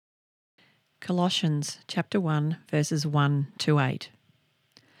Colossians chapter 1, verses 1 to 8.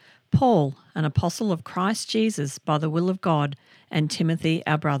 Paul, an apostle of Christ Jesus by the will of God, and Timothy,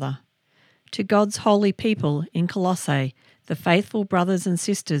 our brother, to God's holy people in Colossae, the faithful brothers and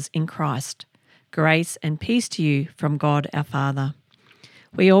sisters in Christ, grace and peace to you from God our Father.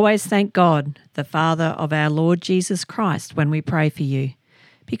 We always thank God, the Father of our Lord Jesus Christ, when we pray for you,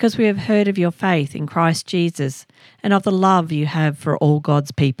 because we have heard of your faith in Christ Jesus and of the love you have for all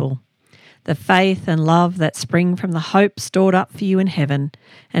God's people, the faith and love that spring from the hope stored up for you in heaven,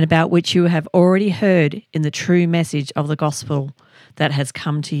 and about which you have already heard in the true message of the gospel that has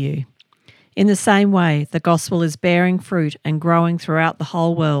come to you. In the same way, the gospel is bearing fruit and growing throughout the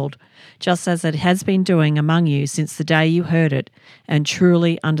whole world, just as it has been doing among you since the day you heard it and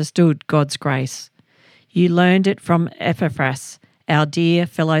truly understood God's grace. You learned it from Epaphras, our dear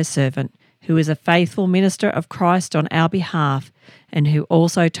fellow servant, who is a faithful minister of Christ on our behalf, and who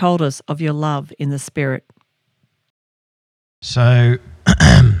also told us of your love in the Spirit. So,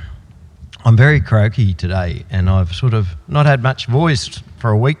 I'm very croaky today, and I've sort of not had much voice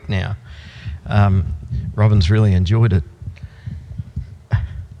for a week now. Robin's really enjoyed it.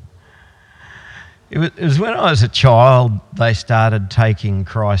 It was when I was a child they started taking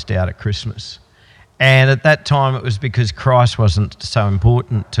Christ out at Christmas. And at that time it was because Christ wasn't so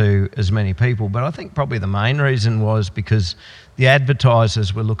important to as many people. But I think probably the main reason was because the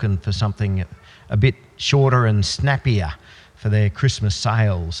advertisers were looking for something a bit shorter and snappier for their Christmas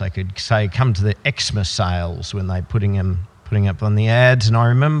sales. They could say, come to the Xmas sales when they're putting up on the ads. And I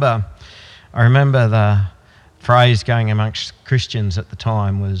remember the phrase going amongst Christians at the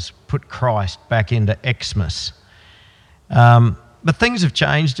time was, put Christ back into Xmas. But things have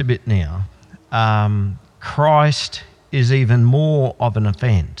changed a bit now. Christ is even more of an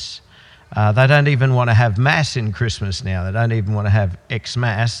offence. They don't even want to have Mass in Christmas now. They don't even want to have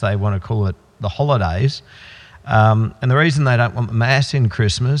Xmas. They want to call it the holidays. And the reason they don't want the Mass in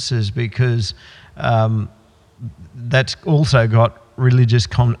Christmas is because that's also got religious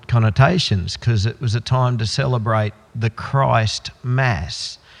connotations, because it was a time to celebrate the Christ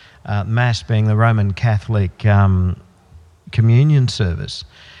Mass, Mass being the Roman Catholic communion service.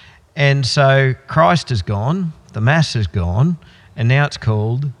 And so Christ is gone, the Mass is gone, and now it's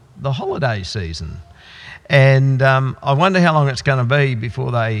called the holiday season. And I wonder how long it's going to be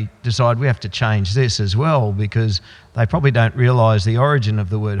before they decide we have to change this as well, because they probably don't realise the origin of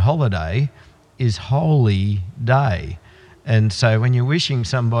the word holiday is holy day. And so when you're wishing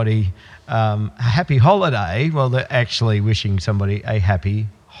somebody a happy holiday, well, they're actually wishing somebody a happy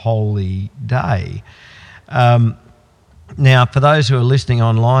holy day. Now, for those who are listening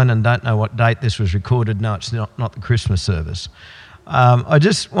online and don't know what date this was recorded, no, it's not the Christmas service. I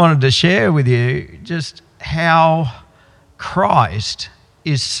just wanted to share with you just how Christ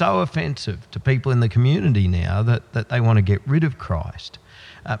is so offensive to people in the community now that they want to get rid of Christ.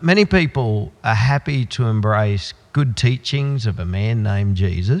 Many people are happy to embrace good teachings of a man named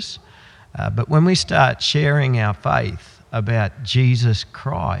Jesus, but when we start sharing our faith about Jesus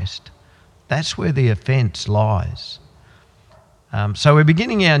Christ, that's where the offence lies. So we're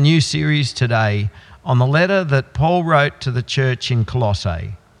beginning our new series today on the letter that Paul wrote to the church in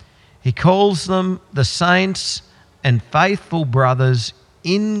Colossae. He calls them the saints and faithful brothers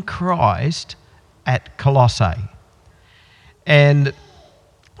in Christ at Colossae. And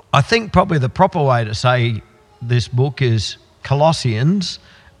I think probably the proper way to say this book is Colossians,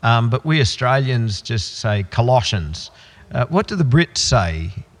 but we Australians just say Colossians. What do the Brits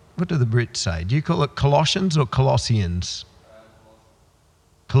say? Do you call it Colossians or Colossians?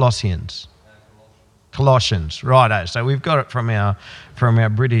 Colossians, righto. So we've got it from our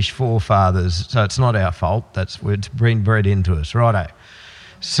British forefathers, so it's not our fault. It's been bred into us, righto.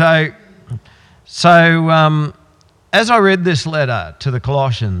 So as I read this letter to the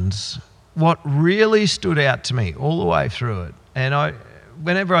Colossians, what really stood out to me all the way through it, and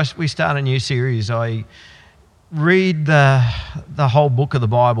whenever we start a new series, I read the whole book of the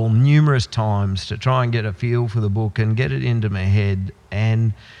Bible numerous times to try and get a feel for the book and get it into my head.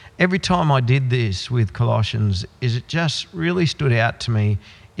 And every time I did this with Colossians, it just really stood out to me.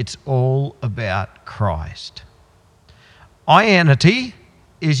 It's all about Christ. Ianity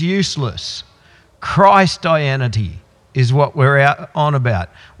is useless. Christianity is what we're out on about.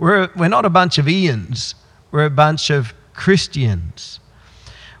 We're not a bunch of Ians. We're a bunch of Christians.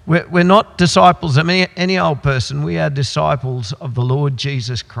 We're not disciples of any old person. We are disciples of the Lord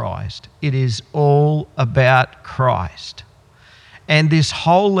Jesus Christ. It is all about Christ. And this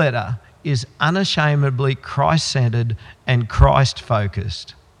whole letter is unashamedly Christ-centered and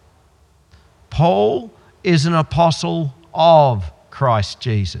Christ-focused. Paul is an apostle of Christ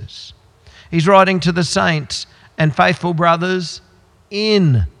Jesus. He's writing to the saints and faithful brothers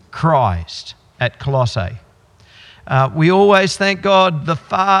in Christ at Colossae. We always thank God, the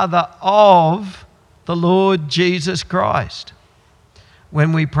Father of the Lord Jesus Christ,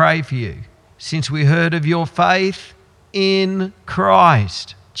 when we pray for you, since we heard of your faith in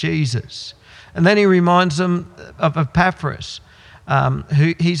Christ Jesus. And then he reminds them of Epaphras,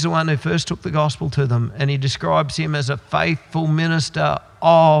 he's the one who first took the gospel to them, and he describes him as a faithful minister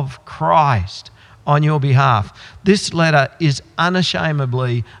of Christ on your behalf. This letter is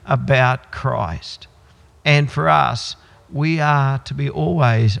unashamedly about Christ. And for us, we are to be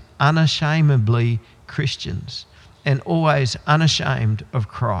always unashamedly Christians and always unashamed of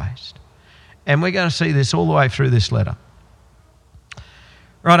Christ. And we're going to see this all the way through this letter.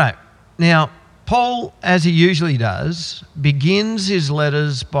 Righto. Now, Paul, as he usually does, begins his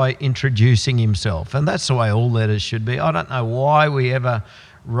letters by introducing himself. And that's the way all letters should be. I don't know why we ever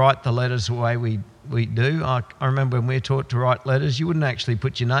write the letters the way we do. I remember when we were taught to write letters, you wouldn't actually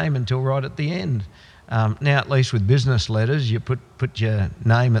put your name until right at the end. Now, at least with business letters, you put your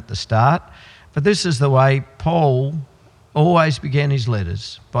name at the start. But this is the way Paul always began his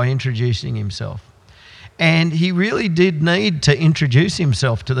letters, by introducing himself. And he really did need to introduce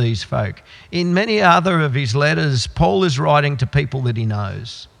himself to these folk. In many other of his letters, Paul is writing to people that he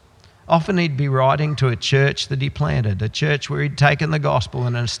knows. Often he'd be writing to a church that he planted, a church where he'd taken the gospel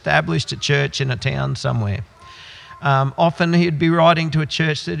and established a church in a town somewhere. Often he'd be writing to a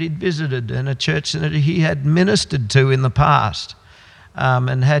church that he'd visited and a church that he had ministered to in the past,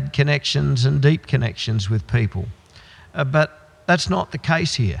 and had connections and deep connections with people. But that's not the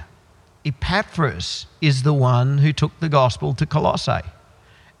case here. Epaphras is the one who took the gospel to Colossae.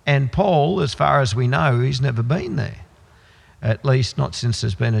 And Paul, as far as we know, he's never been there. At least not since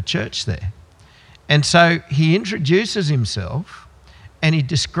there's been a church there. And so he introduces himself and he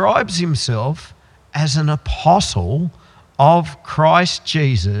describes himself as an apostle of Christ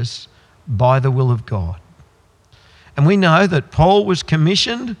Jesus by the will of God. And we know that Paul was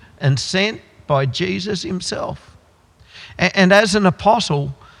commissioned and sent by Jesus himself. And as an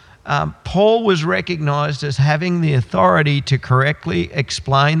apostle, Paul was recognised as having the authority to correctly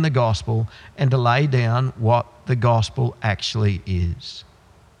explain the gospel and to lay down what the gospel actually is.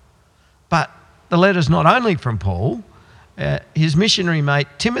 But the letter's not only from Paul. His missionary mate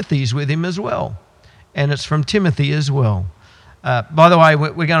Timothy's with him as well. And it's from Timothy as well. By the way,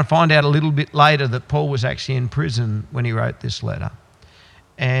 we're going to find out a little bit later that Paul was actually in prison when he wrote this letter.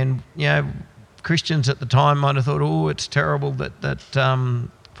 And, you know, Christians at the time might have thought, oh, it's terrible that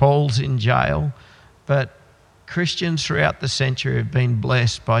Paul's in jail. But Christians throughout the century have been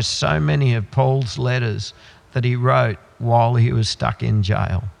blessed by so many of Paul's letters that he wrote while he was stuck in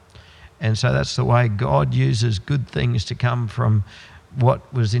jail. And so that's the way God uses good things to come from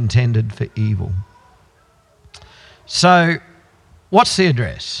what was intended for evil. So, what's the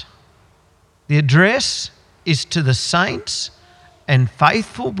address? The address is to the saints and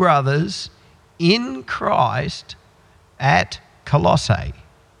faithful brothers in Christ at Colossae.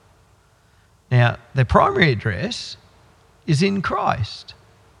 Now, their primary address is in Christ.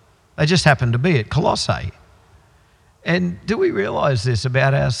 They just happen to be at Colossae. And do we realise this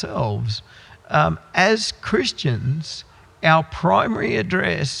about ourselves? As Christians, our primary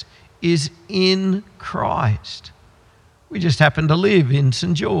address is in Christ. We just happen to live in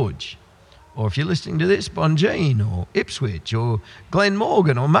St George, or if you're listening to this, Bonjean or Ipswich or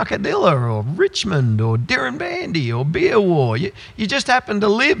Glenmorgan or Muckadilla or Richmond or Dirranbandy or Beerwar. You just happen to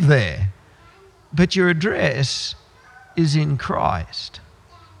live there, but your address is in Christ.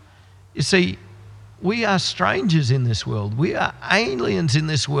 You see, we are strangers in this world. We are aliens in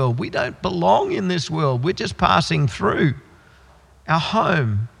this world. We don't belong in this world. We're just passing through. Our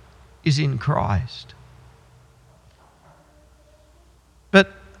home is in Christ. But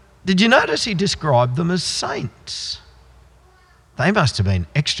did you notice he described them as saints? They must have been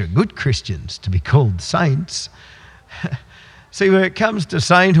extra good Christians to be called saints. See, when it comes to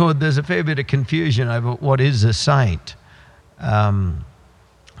sainthood, there's a fair bit of confusion over what is a saint.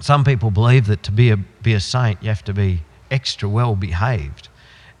 Some people believe that to be a saint, you have to be extra well behaved.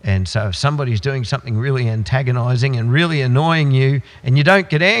 And so if somebody's doing something really antagonising and really annoying you and you don't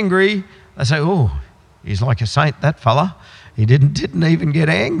get angry, they say, oh, he's like a saint, that fella. He didn't even get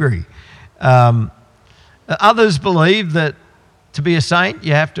angry. Others believe that to be a saint,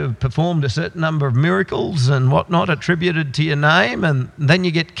 you have to have performed a certain number of miracles and whatnot attributed to your name, and then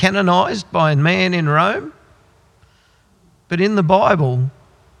you get canonised by a man in Rome. But in the Bible,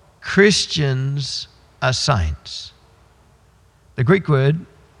 Christians are saints. The Greek word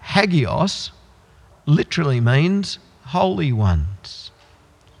hagios literally means holy ones.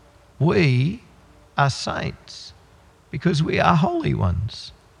 we are saints because we are holy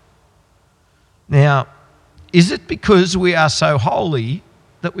ones. Now, is it because we are so holy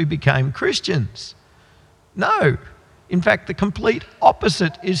that we became Christians? No. In fact, the complete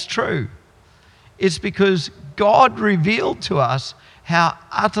opposite is true. It's because God revealed to us how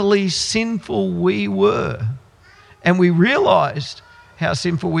utterly sinful we were. And we realised how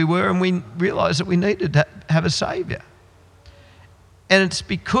sinful we were, and we realised that we needed to have a saviour. And it's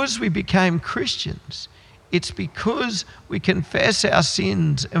because we became Christians. It's because we confess our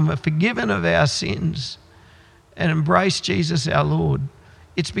sins and we're forgiven of our sins and embrace Jesus our Lord.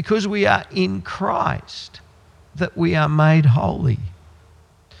 It's because we are in Christ that we are made holy.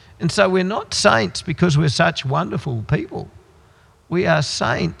 And so we're not saints because we're such wonderful people. We are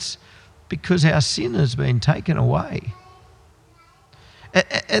saints because our sin has been taken away.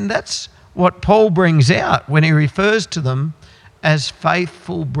 And that's what Paul brings out when he refers to them as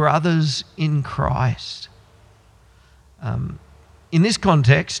faithful brothers in Christ. In this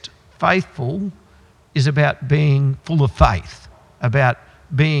context, faithful is about being full of faith, about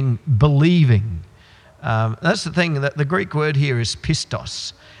being believing. That's the thing, that the Greek word here is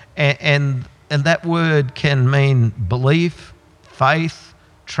pistos. And that word can mean belief, faith,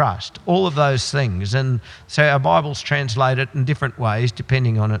 trust, all of those things. And so our Bibles translate it in different ways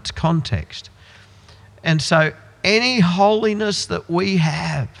depending on its context. And so any holiness that we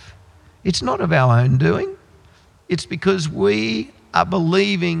have, it's not of our own doing. It's because we are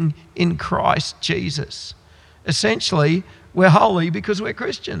believing in Christ Jesus. Essentially, we're holy because we're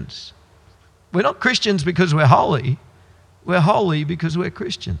Christians. We're not Christians because we're holy. We're holy because we're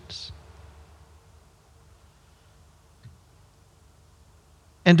Christians.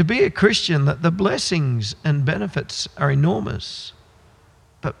 And to be a Christian, that the blessings and benefits are enormous.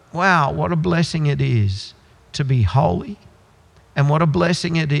 But wow, what a blessing it is to be holy, and what a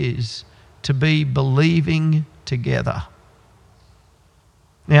blessing it is to be believing together.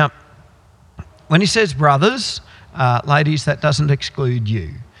 Now, when he says brothers, ladies, that doesn't exclude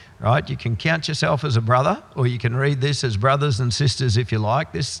you, right? You can count yourself as a brother, or you can read this as brothers and sisters if you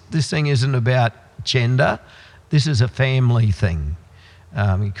like. This thing isn't about gender. This is a family thing.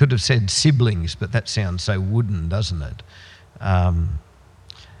 He could have said siblings, but that sounds so wooden, doesn't it?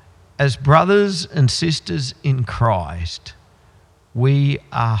 As brothers and sisters in Christ, we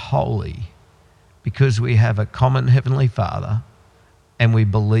are holy because we have a common Heavenly Father and we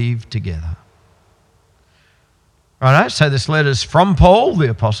believe together. Righto, so this letter's from Paul,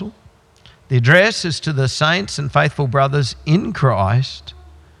 the Apostle. The address is to the saints and faithful brothers in Christ.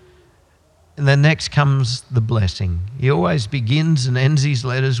 And then next comes the blessing. He always begins and ends his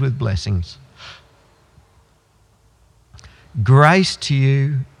letters with blessings. Grace to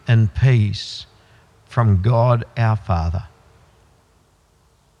you and peace from God our Father.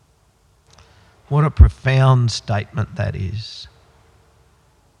 What a profound statement that is.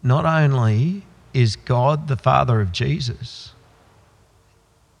 Not only is God the Father of Jesus,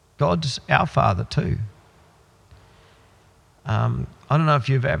 God's our Father too. I don't know if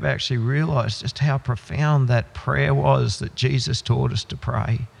you've ever actually realised just how profound that prayer was that Jesus taught us to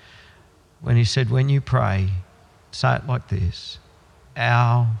pray. When he said, when you pray, say it like this: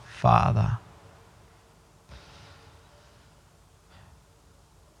 Our Father.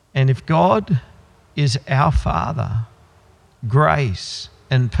 And if God is our Father, grace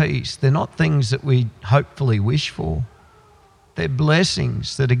and peace, they're not things that we hopefully wish for. They're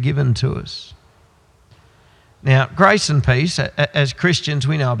blessings that are given to us. Now, grace and peace, as Christians,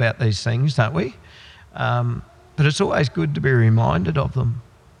 we know about these things, don't we? But it's always good to be reminded of them.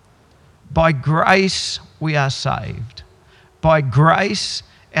 By grace, we are saved. By grace,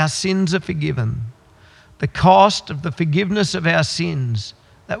 our sins are forgiven. The cost of the forgiveness of our sins,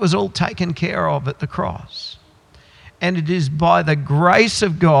 that was all taken care of at the cross. And it is by the grace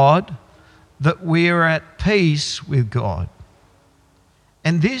of God that we are at peace with God.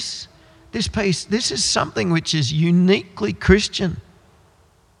 And this peace, this is something which is uniquely Christian.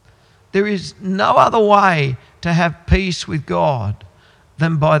 There is no other way to have peace with God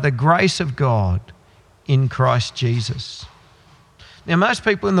than by the grace of God in Christ Jesus. Now, most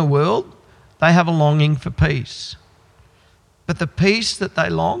people in the world, they have a longing for peace. But the peace that they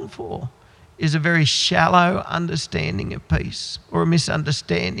long for is a very shallow understanding of peace, or a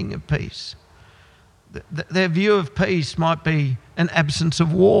misunderstanding of peace. Their view of peace might be an absence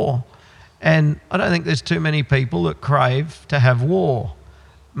of war. And I don't think there's too many people that crave to have war.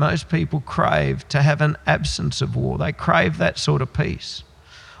 Most people crave to have an absence of war. They crave that sort of peace.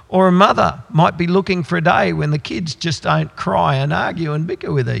 Or a mother might be looking for a day when the kids just don't cry and argue and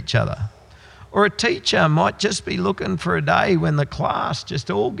bicker with each other. Or a teacher might just be looking for a day when the class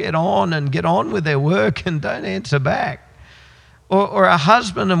just all get on with their work and don't answer back. Or a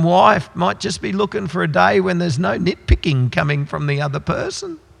husband and wife might just be looking for a day when there's no nitpicking coming from the other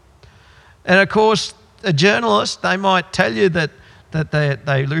person. And of course, a journalist, they might tell you that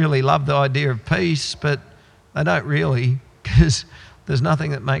they really love the idea of peace, but they don't really, because there's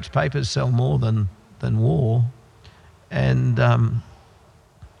nothing that makes papers sell more than war and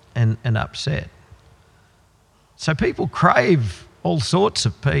upset. So people crave all sorts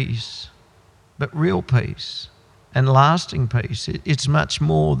of peace, but real peace and lasting peace, it's much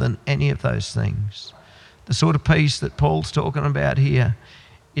more than any of those things. The sort of peace that Paul's talking about here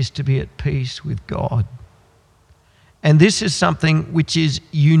is to be at peace with God. And this is something which is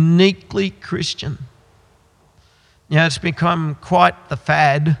uniquely Christian. You know, it's become quite the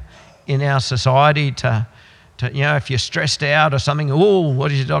fad in our society to if you're stressed out or something, what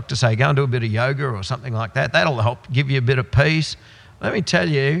does your doctor say? Go and do a bit of yoga or something like that. That'll help give you a bit of peace. Let me tell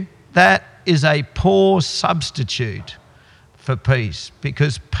you, that is a poor substitute for peace,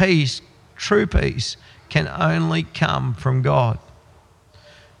 because peace, true peace, can only come from God.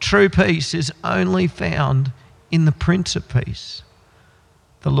 True peace is only found in the Prince of Peace,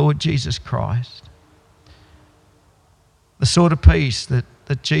 the Lord Jesus Christ. The sort of peace that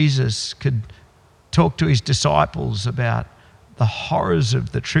Jesus could talk to his disciples about the horrors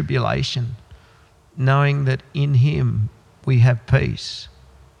of the tribulation, knowing that in him we have peace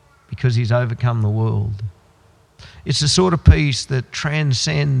because he's overcome the world. It's the sort of peace that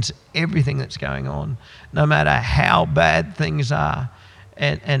transcends everything that's going on, no matter how bad things are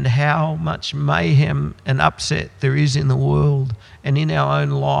and how much mayhem and upset there is in the world and in our own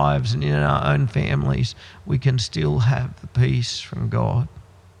lives and in our own families. We can still have the peace from God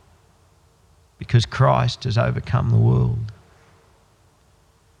because Christ has overcome the world.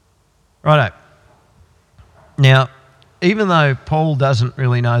 Righto. Now, even though Paul doesn't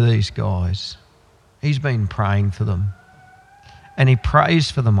really know these guys, he's been praying for them, and he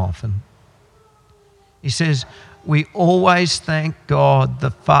prays for them often. He says, we always thank God, the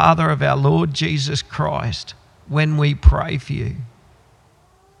Father of our Lord Jesus Christ, when we pray for you.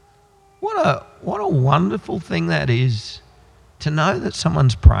 What a wonderful thing that is, to know that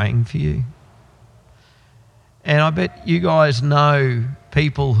someone's praying for you. And I bet you guys know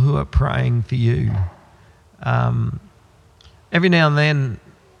people who are praying for you. Every now and then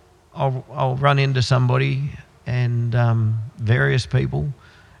I'll run into somebody and various people,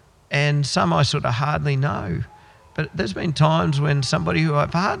 and some I sort of hardly know. But there's been times when somebody who I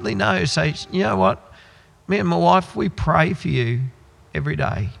hardly know says, you know what, me and my wife, we pray for you every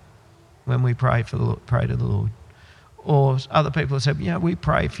day when we pray to the Lord. Or other people have said, we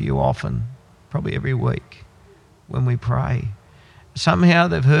pray for you often, probably every week when we pray. Somehow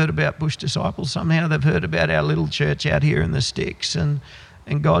they've heard about Bush Disciples, somehow they've heard about our little church out here in the sticks, and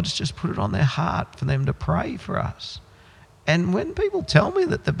God's just put it on their heart for them to pray for us. And when people tell me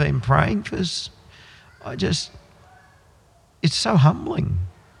that they've been praying for us, it's so humbling.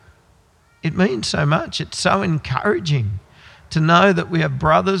 It means so much. It's so encouraging to know that we have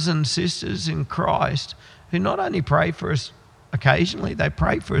brothers and sisters in Christ who not only pray for us occasionally, they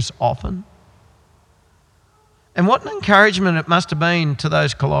pray for us often. And what an encouragement it must have been to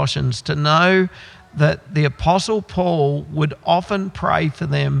those Colossians to know that the Apostle Paul would often pray for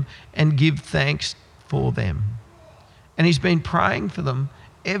them and give thanks for them. And he's been praying for them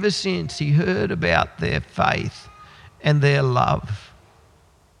ever since he heard about their faith and their love.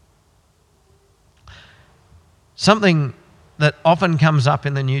 Something that often comes up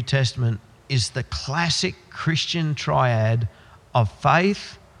in the New Testament is the classic Christian triad of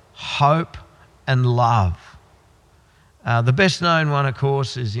faith, hope, and love. The best known one, of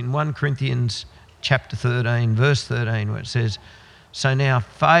course, is in 1 Corinthians chapter 13, verse 13, where it says, so now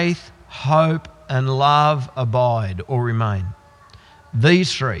faith, hope, and love abide or remain.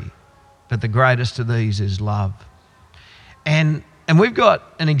 These three, but the greatest of these is love. And we've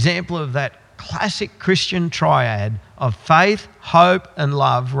got an example of that classic Christian triad of faith, hope, and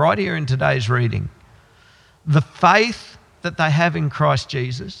love right here in today's reading. The faith that they have in Christ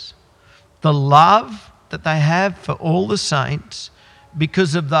Jesus, the love that they have for all the saints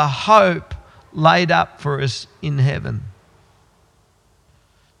because of the hope laid up for us in heaven.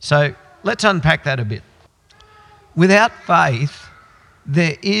 So let's unpack that a bit. Without faith,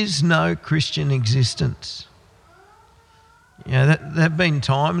 there is no Christian existence. There have been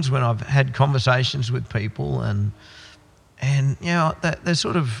times when I've had conversations with people and they're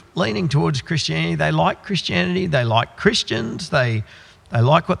sort of leaning towards Christianity. They like Christianity. They like Christians. They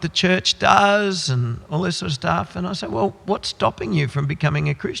like what the church does and all this sort of stuff. And I say, well, what's stopping you from becoming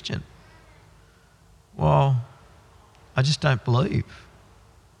a Christian? Well, I just don't believe.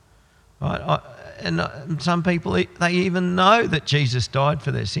 Right? And some people, they even know that Jesus died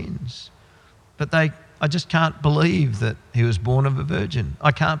for their sins, but I just can't believe that he was born of a virgin.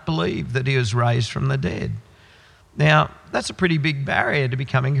 I can't believe that he was raised from the dead. Now, that's a pretty big barrier to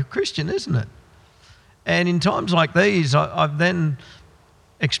becoming a Christian, isn't it? And in times like these, I've then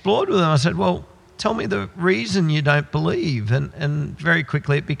explored with them. I said, well, tell me the reason you don't believe. And very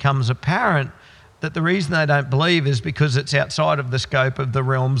quickly it becomes apparent that the reason they don't believe is because it's outside of the scope of the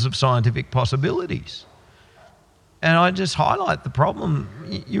realms of scientific possibilities. And I just highlight the problem.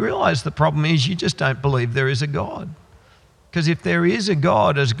 You realise the problem is you just don't believe there is a God. Because if there is a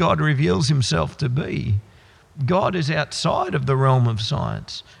God, as God reveals himself to be, God is outside of the realm of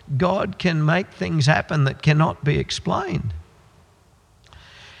science. God can make things happen that cannot be explained.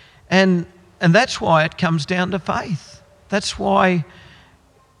 And that's why it comes down to faith. That's why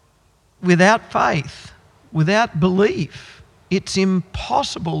without faith, without belief, it's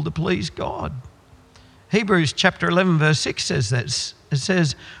impossible to please God. Hebrews chapter 11 verse 6 says this. It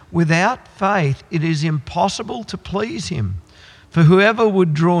says, without faith it is impossible to please him. For whoever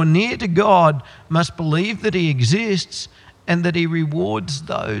would draw near to God must believe that he exists and that he rewards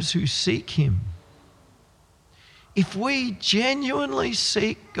those who seek him. If we genuinely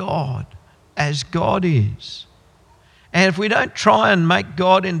seek God as God is, and if we don't try and make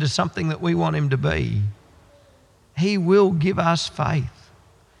God into something that we want him to be, he will give us faith.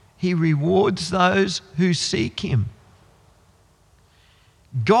 He rewards those who seek him.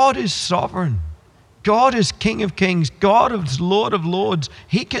 God is sovereign. God is King of Kings. God is Lord of Lords.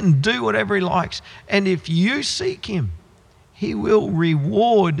 He can do whatever he likes. And if you seek him, he will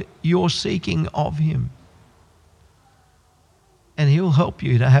reward your seeking of him. And he'll help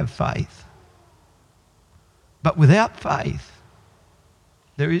you to have faith. But without faith,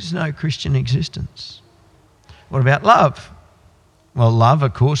 there is no Christian existence. What about love? Well, love,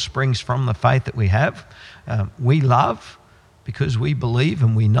 of course, springs from the faith that we have. We love because we believe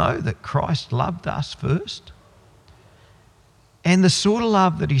and we know that Christ loved us first. And the sort of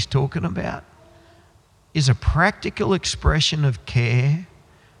love that he's talking about is a practical expression of care,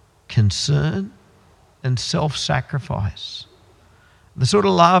 concern, and self-sacrifice. The sort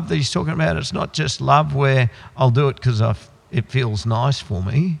of love that he's talking about, it's not just love where I'll do it because it feels nice for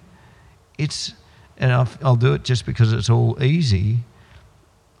me. I'll do it just because it's all easy.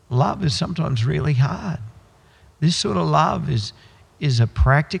 Love is sometimes really hard. This sort of love is a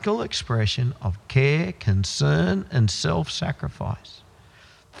practical expression of care, concern, and self-sacrifice.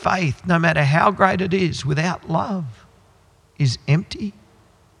 Faith, no matter how great it is, without love is empty.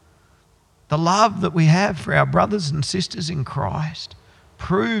 The love that we have for our brothers and sisters in Christ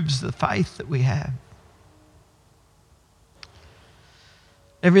proves the faith that we have.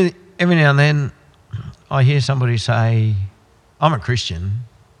 Every now and then I hear somebody say, I'm a Christian,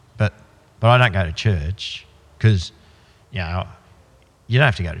 but I don't go to church. Because, you don't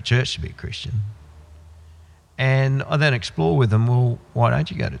have to go to church to be a Christian. And I then explore with them, well, why don't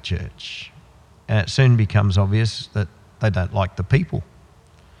you go to church? And it soon becomes obvious that they don't like the people.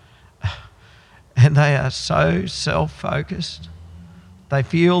 And they are so self-focused. They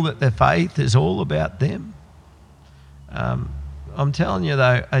feel that their faith is all about them. I'm telling you,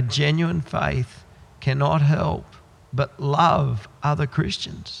 though, a genuine faith cannot help but love other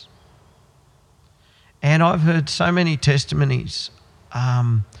Christians. And I've heard so many testimonies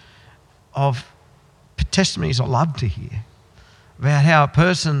of testimonies I love to hear about how a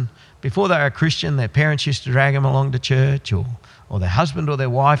person, before they were a Christian, their parents used to drag them along to church, or their husband or their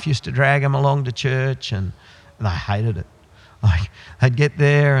wife used to drag them along to church, and they hated it. Like, they'd get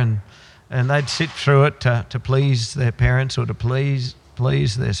there and they'd sit through it to please their parents or to please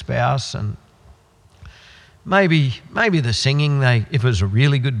their spouse, and maybe the singing, if it was a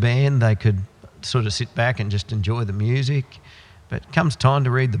really good band, they could sort of sit back and just enjoy the music. But it comes time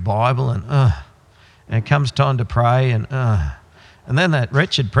to read the Bible and it comes time to pray and then that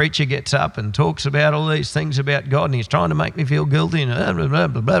wretched preacher gets up and talks about all these things about God and he's trying to make me feel guilty and blah, blah,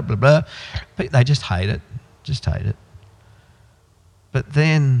 blah, blah, blah, blah. But they just hate it. But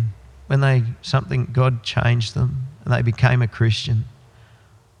then when God changed them and they became a Christian,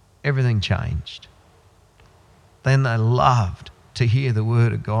 everything changed. Then they loved to hear the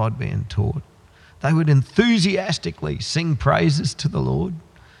word of God being taught. They would enthusiastically sing praises to the Lord,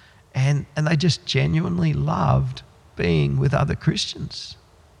 and they just genuinely loved being with other Christians.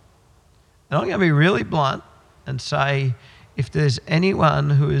 And I'm going to be really blunt and say, if there's anyone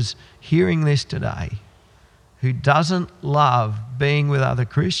who is hearing this today who doesn't love being with other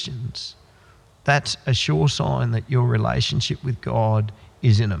Christians, that's a sure sign that your relationship with God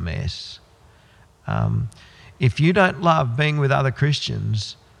is in a mess. If you don't love being with other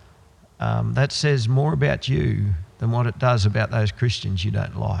Christians, that says more about you than what it does about those Christians you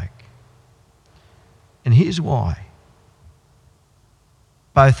don't like. And here's why.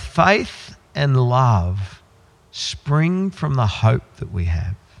 Both faith and love spring from the hope that we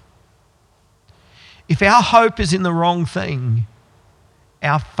have. If our hope is in the wrong thing,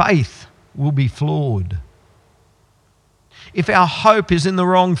 our faith will be flawed. If our hope is in the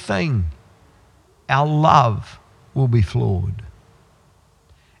wrong thing, our love will be flawed.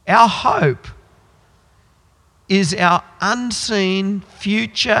 Our hope is our unseen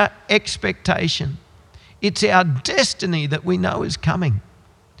future expectation. It's our destiny that we know is coming.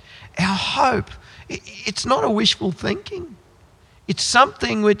 Our hope, it's not a wishful thinking. It's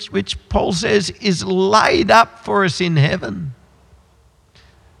something which Paul says is laid up for us in heaven.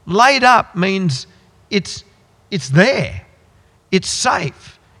 Laid up means it's there. It's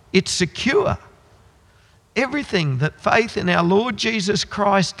safe. It's secure. Everything that faith in our Lord Jesus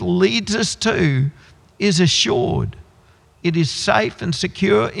Christ leads us to is assured. It is safe and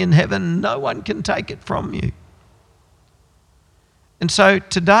secure in heaven. No one can take it from you. And so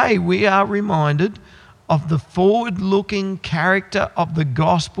today we are reminded of the forward-looking character of the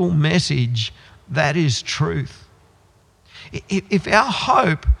gospel message that is truth. If our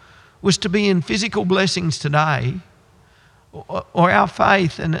hope was to be in physical blessings today, or our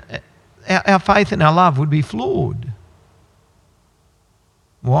faith and our love would be flawed.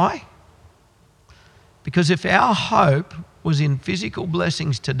 Why? Because if our hope was in physical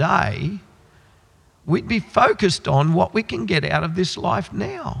blessings today, we'd be focused on what we can get out of this life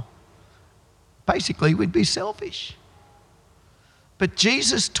now. Basically, we'd be selfish. But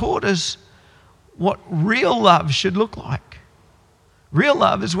Jesus taught us what real love should look like. Real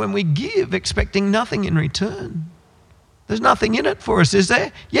love is when we give expecting nothing in return. There's nothing in it for us, is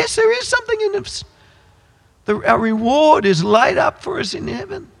there? Yes, there is something in us. Our reward is laid up for us in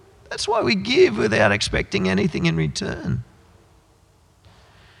heaven. That's why we give without expecting anything in return.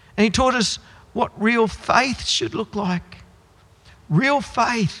 And he taught us what real faith should look like. Real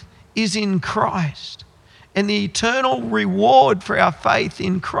faith is in Christ. And the eternal reward for our faith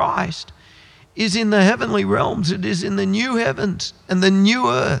in Christ is in the heavenly realms. It is in the new heavens and the new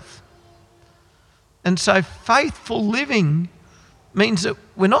earth. And so faithful living means that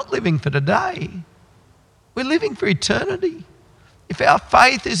we're not living for today. We're living for eternity. If our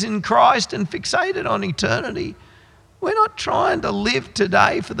faith is in Christ and fixated on eternity, we're not trying to live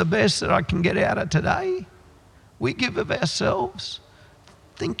today for the best that I can get out of today. We give of ourselves,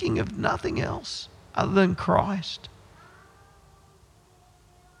 thinking of nothing else other than Christ.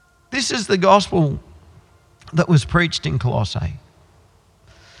 This is the gospel that was preached in Colossae.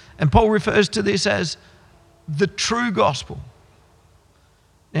 And Paul refers to this as the true gospel.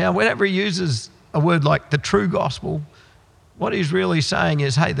 Now, whenever he uses a word like the true gospel, what he's really saying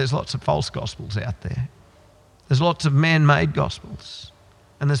is, hey, there's lots of false gospels out there. There's lots of man-made gospels.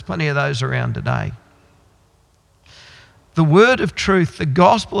 And there's plenty of those around today. The word of truth, the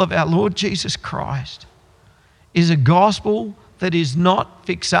gospel of our Lord Jesus Christ, is a gospel that is not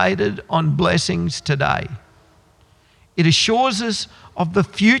fixated on blessings today. It assures us of the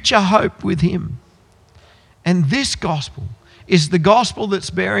future hope with him. And this gospel is the gospel that's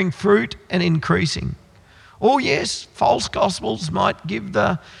bearing fruit and increasing. Oh yes, false gospels might give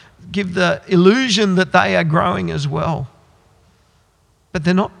the illusion that they are growing as well. But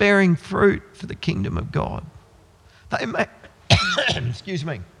they're not bearing fruit for the kingdom of God. They may, excuse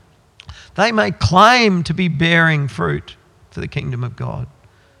me, they may claim to be bearing fruit for the kingdom of God,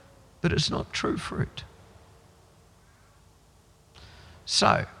 but it's not true fruit.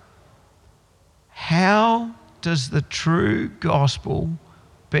 So, how does the true gospel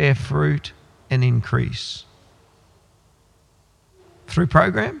bear fruit and increase? Through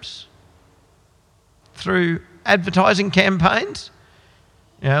programs? Through advertising campaigns?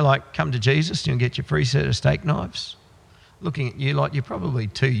 You know, like come to Jesus and you'll get your free set of steak knives. Looking at you like you're probably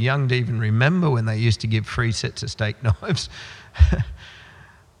too young to even remember when they used to give free sets of steak knives.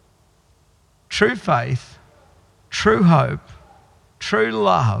 True faith, true hope, true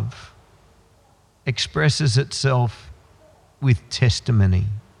love expresses itself with testimony.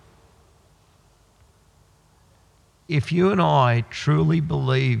 If you and I truly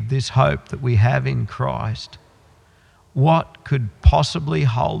believe this hope that we have in Christ, what could possibly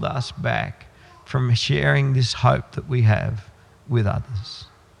hold us back from sharing this hope that we have with others?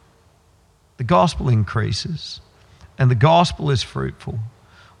 The gospel increases, and the gospel is fruitful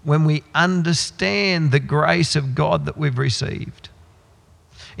when we understand the grace of God that we've received.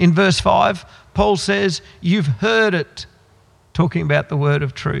 In verse 5, Paul says, you've heard it, talking about the word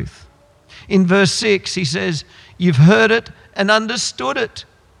of truth. In verse 6, he says, you've heard it and understood it,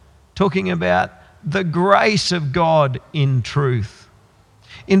 talking about the grace of God in truth.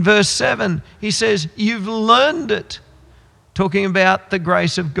 In verse 7, he says, you've learned it, talking about the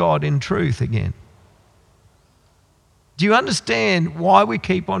grace of God in truth again. Do you understand why we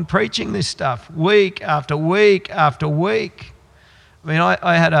keep on preaching this stuff week after week after week? I mean,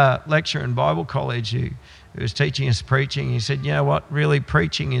 I had a lecturer in Bible college who was teaching us preaching. He said, you know what, really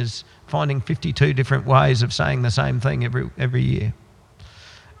preaching is finding 52 different ways of saying the same thing every year.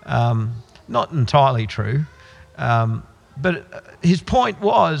 Not entirely true, but his point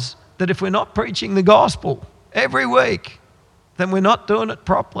was that if we're not preaching the gospel every week, then we're not doing it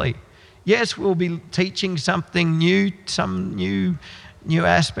properly. Yes, we'll be teaching something new, some new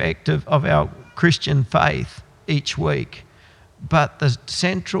aspect of our Christian faith each week. But the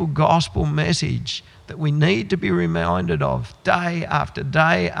central gospel message that we need to be reminded of day after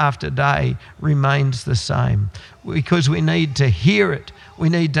day after day remains the same, because we need to hear it, we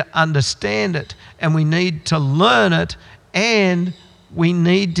need to understand it, and we need to learn it, and we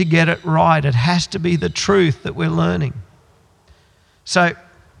need to get it right. It has to be the truth that we're learning. So,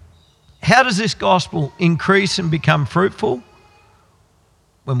 how does this gospel increase and become fruitful?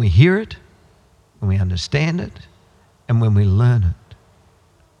 When we hear it, when we understand it, and when we learn it.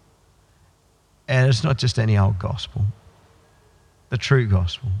 And it's not just any old gospel, the true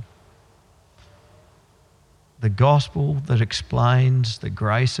gospel. The gospel that explains the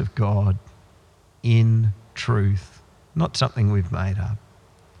grace of God in truth, not something we've made up.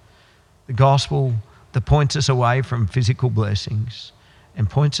 The gospel that points us away from physical blessings and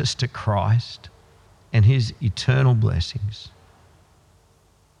points us to Christ and his eternal blessings.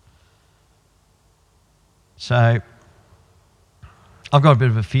 So, I've got a bit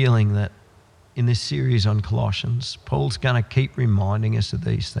of a feeling that in this series on Colossians, Paul's going to keep reminding us of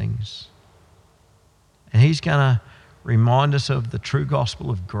these things. And he's going to remind us of the true gospel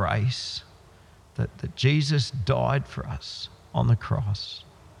of grace, that Jesus died for us on the cross,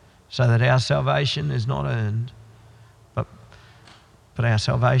 so that our salvation is not earned, but our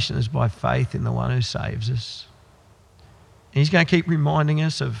salvation is by faith in the one who saves us. And he's going to keep reminding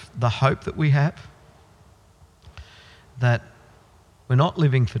us of the hope that we have, that we're not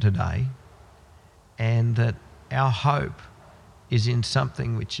living for today, and that our hope is in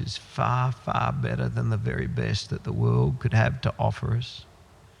something which is far, far better than the very best that the world could have to offer us.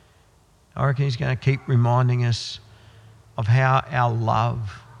 I reckon he's going to keep reminding us of how our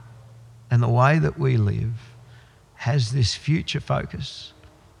love and the way that we live has this future focus,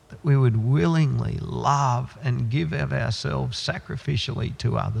 that we would willingly love and give of ourselves sacrificially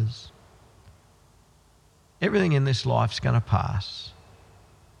to others. Everything in this life's going to pass.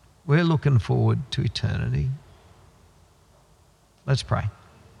 We're looking forward to eternity. Let's pray.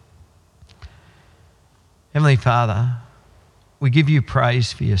 Heavenly Father, we give you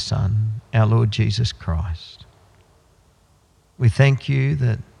praise for your Son, our Lord Jesus Christ. We thank you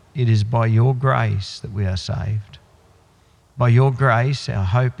that it is by your grace that we are saved. By your grace, our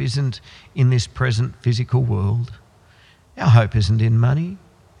hope isn't in this present physical world. Our hope isn't in money.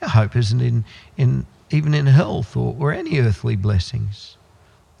 Our hope isn't even in health or any earthly blessings.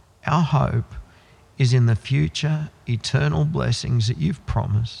 Our hope is in the future eternal blessings that you've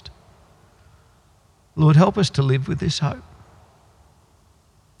promised. Lord, help us to live with this hope.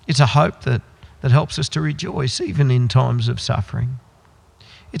 It's a hope that helps us to rejoice even in times of suffering.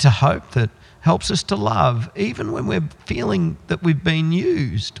 It's a hope that helps us to love even when we're feeling that we've been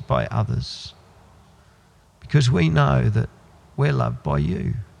used by others, because we know that we're loved by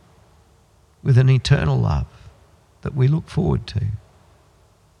you with an eternal love that we look forward to.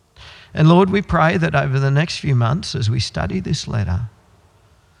 And Lord, we pray that over the next few months as we study this letter,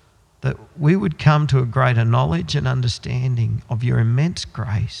 that we would come to a greater knowledge and understanding of your immense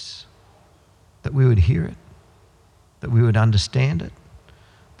grace, that we would hear it, that we would understand it,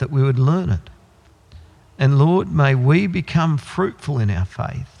 that we would learn it. And Lord, may we become fruitful in our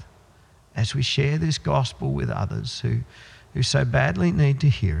faith as we share this gospel with others who so badly need to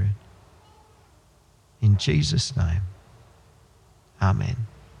hear it. In Jesus' name, amen.